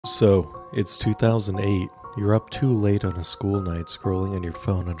So, it's 2008. You're up too late on a school night scrolling on your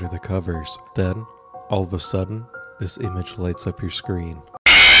phone under the covers. Then, all of a sudden, this image lights up your screen.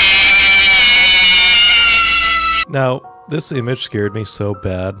 Now, this image scared me so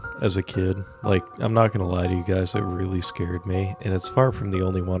bad as a kid. Like, I'm not gonna lie to you guys, it really scared me, and it's far from the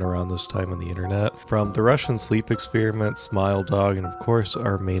only one around this time on the internet. From the Russian sleep experiment, Smile Dog, and of course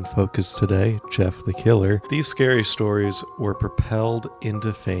our main focus today, Jeff the Killer, these scary stories were propelled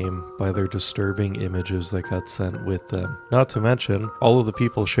into fame by their disturbing images that got sent with them. Not to mention, all of the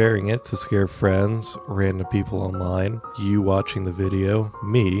people sharing it to scare friends, random people online, you watching the video,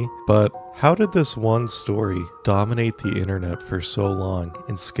 me, but how did this one story dominate the internet for so long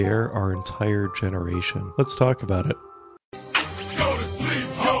and scare our entire generation? Let's talk about it.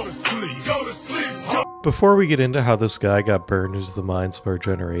 Before we get into how this guy got burned into the minds of our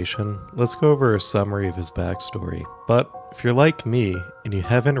generation, let's go over a summary of his backstory. But if you're like me and you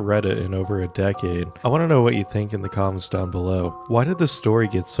haven't read it in over a decade, I want to know what you think in the comments down below. Why did this story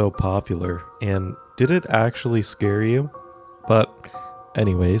get so popular, and did it actually scare you? But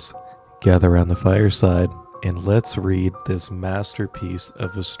anyways, gather around the fireside and let's read this masterpiece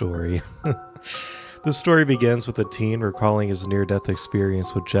of a story. The story begins with a teen recalling his near-death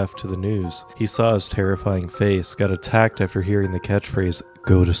experience with Jeff to the news. He saw his terrifying face, got attacked after hearing the catchphrase,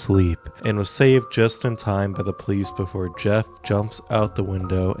 "Go to sleep," and was saved just in time by the police before Jeff jumps out the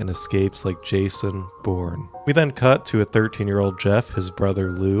window and escapes like Jason Bourne. We then cut to a 13-year-old Jeff, his brother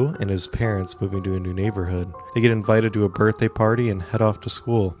Lou, and his parents moving to a new neighborhood. They get invited to a birthday party and head off to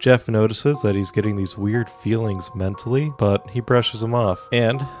school. Jeff notices that he's getting these weird feelings mentally, but he brushes them off.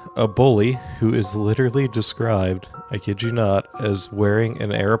 And a bully, who is literally described, I kid you not, as wearing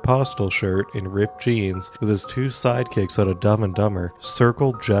an Aeropostale shirt and ripped jeans with his two sidekicks out of Dumb and Dumber,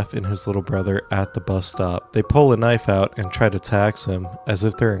 circled Jeff and his little brother at the bus stop. They pull a knife out and try to tax him, as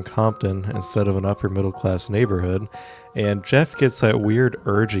if they're in Compton instead of an upper middle class neighborhood, and Jeff gets that weird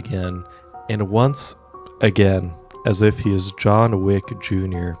urge again, and once again, as if he is John Wick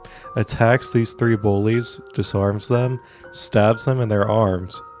Jr., attacks these three bullies, disarms them, stabs them in their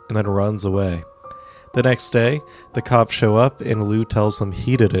arms, and then runs away. The next day, the cops show up and Lou tells them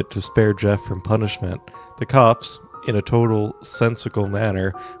he did it to spare Jeff from punishment. The cops, in a total sensical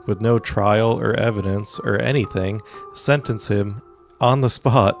manner, with no trial or evidence or anything, sentence him on the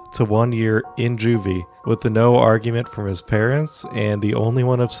spot to 1 year in juvie, with the no argument from his parents, and the only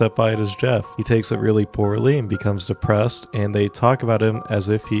one upset by it is Jeff. He takes it really poorly and becomes depressed, and they talk about him as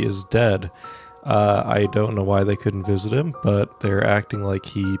if he is dead. I don't know why they couldn't visit him, but they're acting like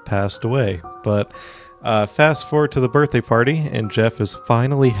he passed away. But fast forward to the birthday party, and Jeff is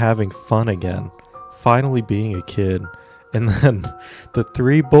finally having fun again, finally being a kid. And then the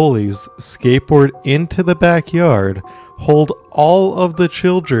three bullies skateboard into the backyard, hold all of the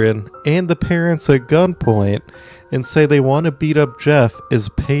children and the parents at gunpoint, and say they want to beat up Jeff as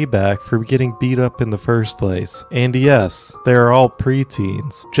payback for getting beat up in the first place. And yes, they are all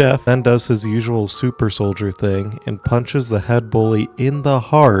preteens. Jeff then does his usual super soldier thing and punches the head bully in the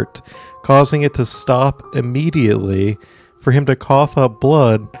heart, causing it to stop immediately, for him to cough up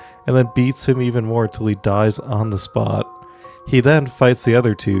blood, and then beats him even more till he dies on the spot. He then fights the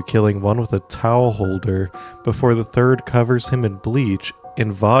other two, killing one with a towel holder, before the third covers him in bleach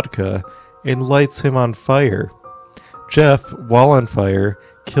and vodka and lights him on fire. Jeff, while on fire,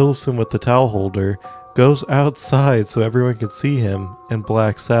 kills him with the towel holder, goes outside so everyone can see him, and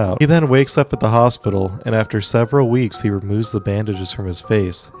blacks out. He then wakes up at the hospital, and after several weeks he removes the bandages from his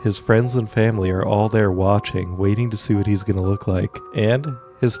face. His friends and family are all there watching, waiting to see what he's gonna look like. And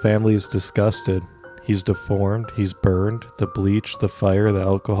his family is disgusted. He's deformed, he's burned, the bleach, the fire, the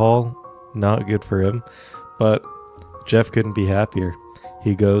alcohol, not good for him. But Jeff couldn't be happier.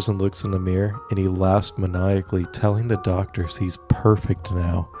 He goes and looks in the mirror, and he laughs maniacally, telling the doctors he's perfect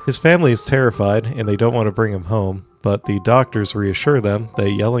now. His family is terrified, and they don't want to bring him home, but the doctors reassure them that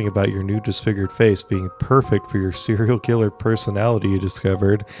yelling about your new disfigured face being perfect for your serial killer personality you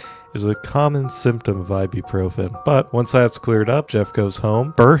discovered is a common symptom of ibuprofen. But once that's cleared up, Jeff goes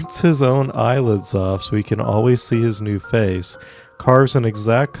home, burns his own eyelids off so he can always see his new face, carves an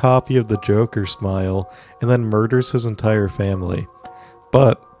exact copy of the Joker smile, and then murders his entire family.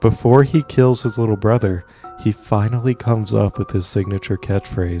 But before he kills his little brother, he finally comes up with his signature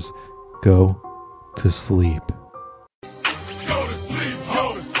catchphrase, "Go to sleep."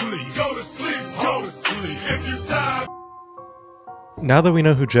 Now that we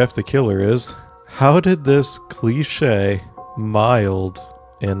know who Jeff the Killer is, how did this cliche, mild,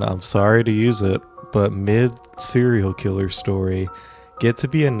 and I'm sorry to use it, but mid-serial killer story get to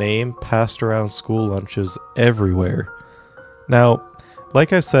be a name passed around school lunches everywhere? Now,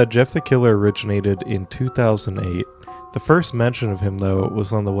 Like I said, Jeff the Killer originated in 2008. The first mention of him, though,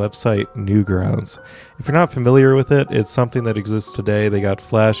 was on the website Newgrounds. If you're not familiar with it, it's something that exists today. They got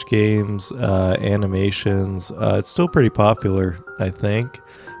Flash games, animations. It's still pretty popular, I think.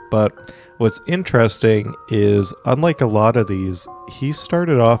 But what's interesting is, unlike a lot of these, he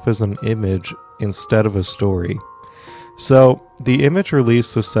started off as an image instead of a story. So, the image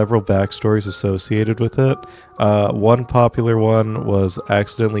released with several backstories associated with it. One popular one was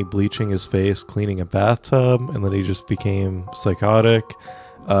accidentally bleaching his face, cleaning a bathtub, and then he just became psychotic.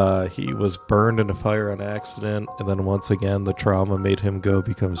 He was burned in a fire on accident, and then once again, the trauma made him go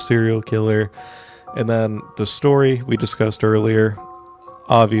become a serial killer. And then the story we discussed earlier,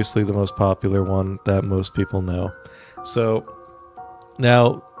 obviously the most popular one that most people know. So,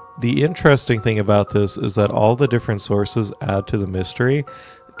 now, the interesting thing about this is that all the different sources add to the mystery,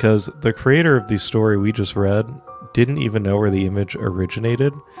 because the creator of the story we just read didn't even know where the image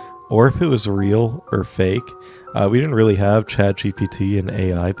originated, or if it was real or fake. We didn't really have ChatGPT and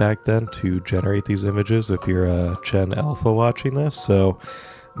AI back then to generate these images if you're a Gen Alpha watching this, so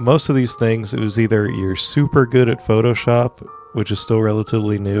most of these things, it was either you're super good at Photoshop, which is still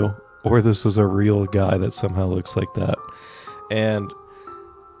relatively new, or this is a real guy that somehow looks like that. And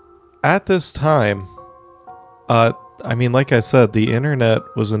at this time, like I said, the internet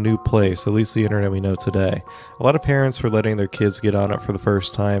was a new place, at least the internet we know today. A lot of parents were letting their kids get on it for the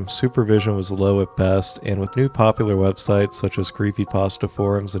first time, supervision was low at best, and with new popular websites such as creepypasta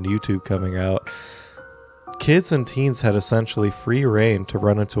forums and YouTube coming out, kids and teens had essentially free reign to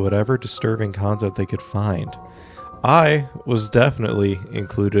run into whatever disturbing content they could find. I was definitely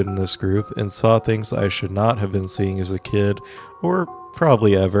included in this group and saw things I should not have been seeing as a kid, or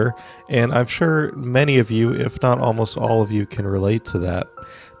probably ever, and I'm sure many of you, if not almost all of you, can relate to that.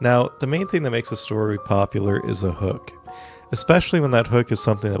 Now, the main thing that makes a story popular is a hook, especially when that hook is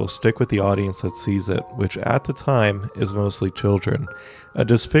something that will stick with the audience that sees it, which at the time is mostly children. A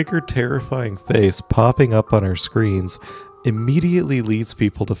disfigured, terrifying face popping up on our screens immediately leads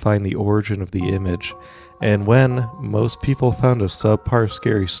people to find the origin of the image. And when most people found a subpar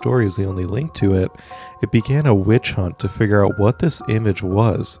scary story as the only link to it, it began a witch hunt to figure out what this image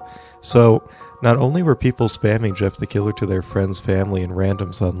was. So, not only were people spamming Jeff the Killer to their friends, family, and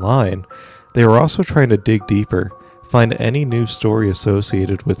randoms online, they were also trying to dig deeper, find any new story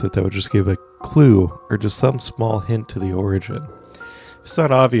associated with it that would just give a clue or just some small hint to the origin. If it's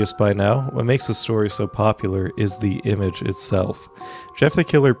not obvious by now, what makes the story so popular is the image itself. Jeff the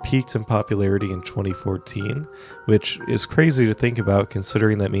Killer peaked in popularity in 2014, which is crazy to think about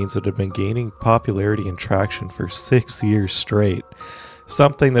considering that means it had been gaining popularity and traction for 6 years straight.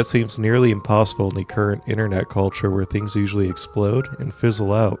 Something that seems nearly impossible in the current internet culture where things usually explode and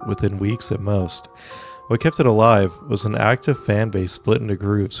fizzle out within weeks at most. What kept it alive was an active fan base split into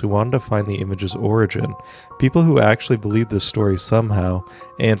groups who wanted to find the image's origin, people who actually believed this story somehow,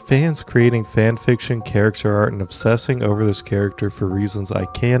 and fans creating fanfiction, character art, and obsessing over this character for reasons I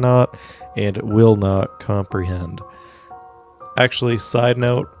cannot and will not comprehend. Actually, side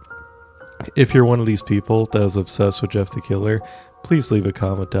note, if you're one of these people that is obsessed with Jeff the Killer, please leave a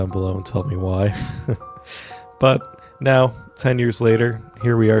comment down below and tell me why. But now, 10 years later,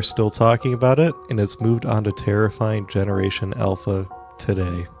 here we are still talking about it, and it's moved on to terrifying Generation Alpha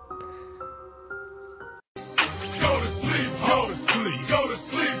today.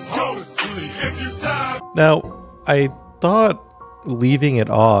 Now, I thought leaving it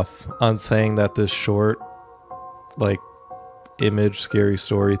off on saying that this short, image scary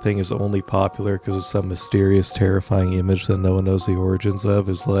story thing is only popular because of some mysterious, terrifying image that no one knows the origins of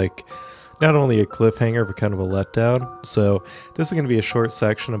is not only a cliffhanger, but kind of a letdown. So this is going to be a short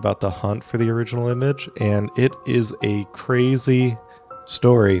section about the hunt for the original image, and it is a crazy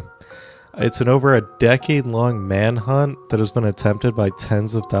story. It's an over a decade-long manhunt that has been attempted by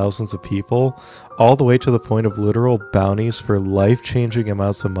tens of thousands of people, all the way to the point of literal bounties for life-changing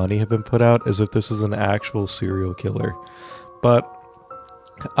amounts of money have been put out as if this is an actual serial killer. But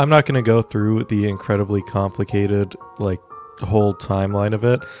I'm not going to go through the incredibly complicated, whole timeline of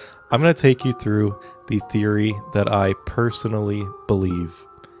it. I'm going to take you through the theory that I personally believe.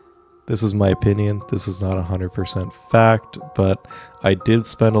 This is my opinion. This is not 100% fact, but I did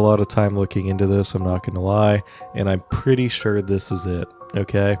spend a lot of time looking into this, I'm not going to lie, and I'm pretty sure this is it,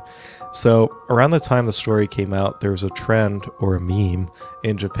 okay? So, around the time the story came out, there was a trend, or a meme,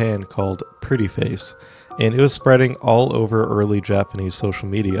 in Japan called pretty face, and it was spreading all over early Japanese social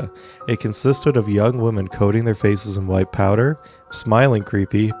media. It consisted of young women coating their faces in white powder, smiling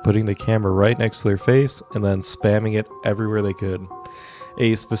creepy, putting the camera right next to their face, and then spamming it everywhere they could.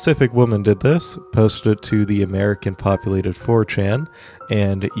 A specific woman did this, posted it to the American populated 4chan,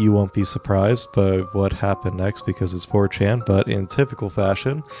 and you won't be surprised by what happened next because it's 4chan, but in typical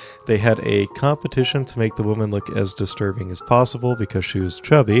fashion, they had a competition to make the woman look as disturbing as possible because she was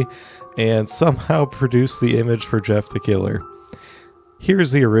chubby, and somehow produced the image for Jeff the Killer.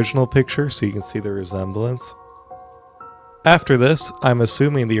 Here's the original picture so you can see the resemblance. After this, I'm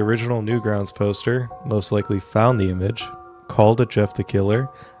assuming the original Newgrounds poster most likely found the image, called it Jeff the Killer,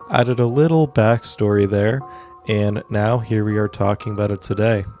 added a little backstory there, and now here we are talking about it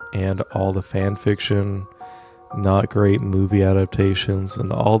today, and all the fan fiction, not great movie adaptations,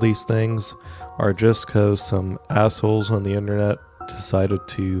 and all these things are just because some assholes on the internet decided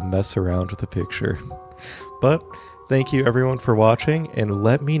to mess around with the picture. But thank you everyone for watching, and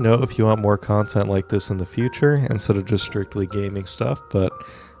let me know if you want more content like this in the future instead of just strictly gaming stuff. But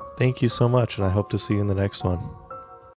thank you so much, and I hope to see you in the next one.